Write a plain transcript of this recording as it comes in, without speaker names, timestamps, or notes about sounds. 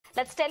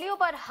Let's tell you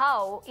about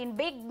how, in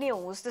big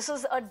news, this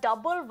is a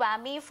double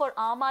whammy for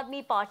Aam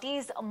Aadmi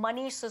Party's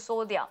Manish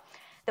Sisodia.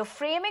 The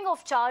framing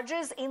of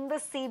charges in the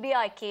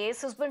CBI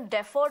case has been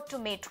deferred to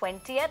May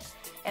 20th.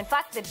 In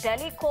fact, the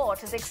Delhi court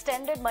has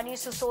extended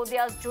Manish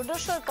Sisodia's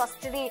judicial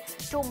custody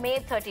to May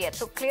 30th.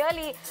 So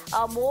clearly,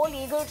 more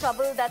legal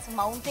trouble that's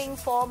mounting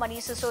for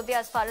Manish Sisodia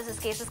as far as this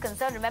case is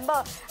concerned.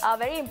 Remember,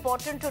 very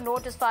important to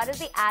note as far as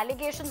the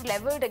allegations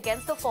levelled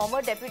against the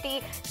former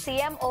Deputy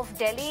CM of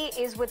Delhi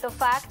is with the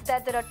fact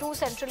that there are two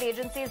central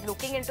agencies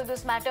looking into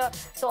this matter.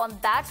 So on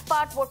that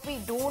part, what we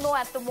do know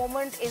at the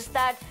moment is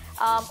that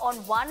on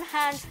one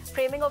hand,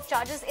 framing of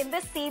charges in the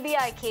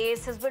CBI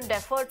case has been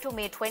deferred to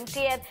May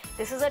 20th.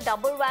 This is a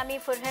double whammy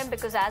for him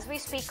because as we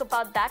speak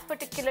about that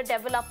particular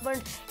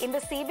development in the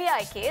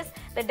CBI case,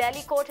 the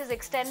Delhi court has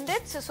extended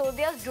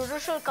Sisodia's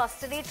judicial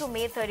custody to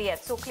May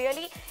 30th. So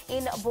clearly,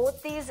 in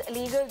both these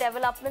legal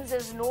developments,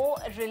 there's no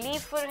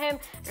relief for him.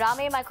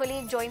 Rame, my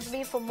colleague, joins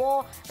me for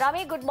more.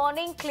 Rame, good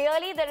morning.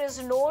 Clearly, there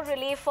is no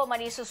relief for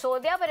Manish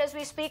Sisodia, but as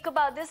we speak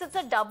about this, it's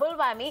a double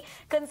whammy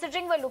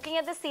considering we're looking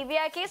at the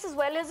CBI case as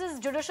well as his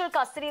judicial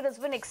custody that's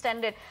been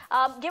extended.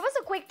 Give us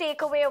a quick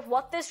takeaway of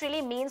what this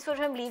really means for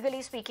him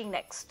legally speaking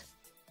next.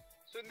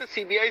 So in the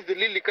CBI's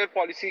Delhi liquor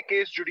policy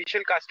case,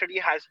 judicial custody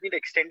has been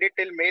extended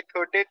till May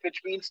 30th,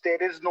 which means there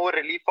is no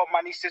relief for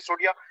Manish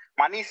Sisodia.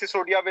 Manish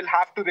Sisodia will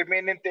have to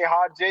remain in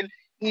Tihar jail,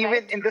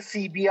 even in the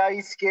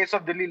CBI's case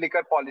of Delhi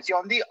liquor policy.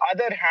 On the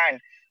other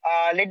hand,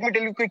 let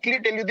me quickly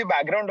tell you the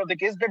background of the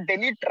case. The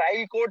Delhi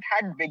trial court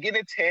had begun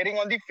its hearing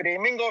on the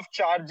framing of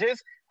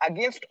charges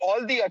against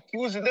all the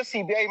accused in the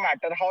CBI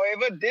matter.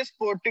 However, this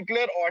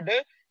particular order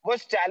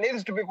was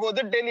challenged before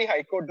the Delhi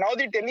High Court. Now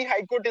the Delhi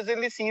High Court is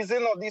in the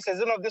season of this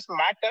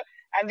matter,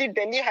 and the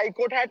Delhi High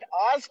Court had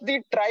asked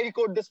the trial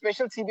court, the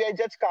special CBI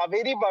judge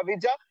Kaveri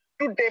Bavija,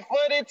 to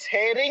defer its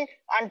hearing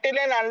until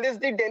and unless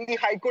the Delhi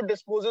High Court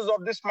disposes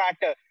of this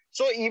matter.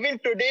 So even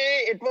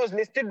today, it was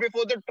listed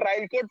before the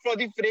trial court for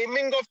the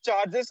framing of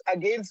charges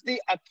against the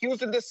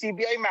accused in the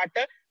CBI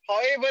matter.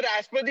 However,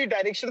 as per the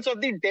directions of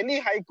the Delhi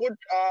High Court,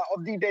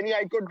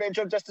 bench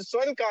of Justice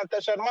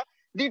Swankanta Sharma,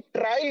 the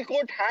trial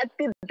court had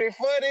to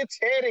defer its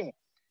hearing.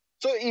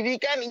 So we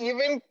can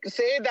even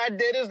say that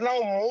there is now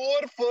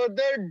more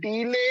further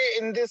delay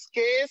in this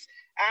case,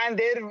 and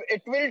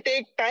it will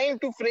take time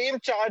to frame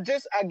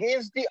charges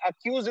against the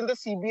accused in the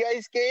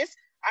CBI's case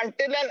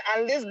until and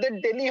unless the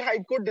Delhi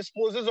High Court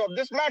disposes of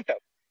this matter.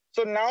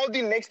 So now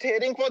the next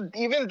hearing for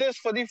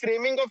the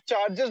framing of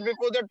charges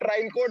before the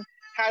trial court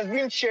has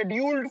been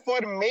scheduled for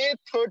May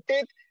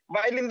 30th,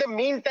 while in the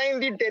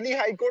meantime, the Delhi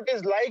High Court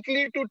is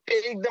likely to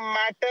take the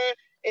matter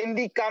in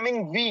the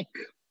coming week.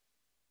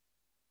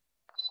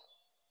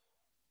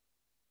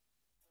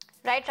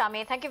 Right,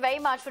 Rame. Thank you very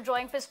much for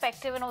drawing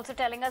perspective and also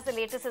telling us the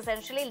latest.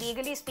 Essentially,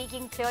 legally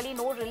speaking, clearly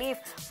no relief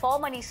for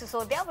Manish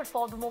Sisodia, but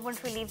for the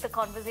moment, we leave the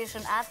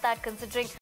conversation at that, considering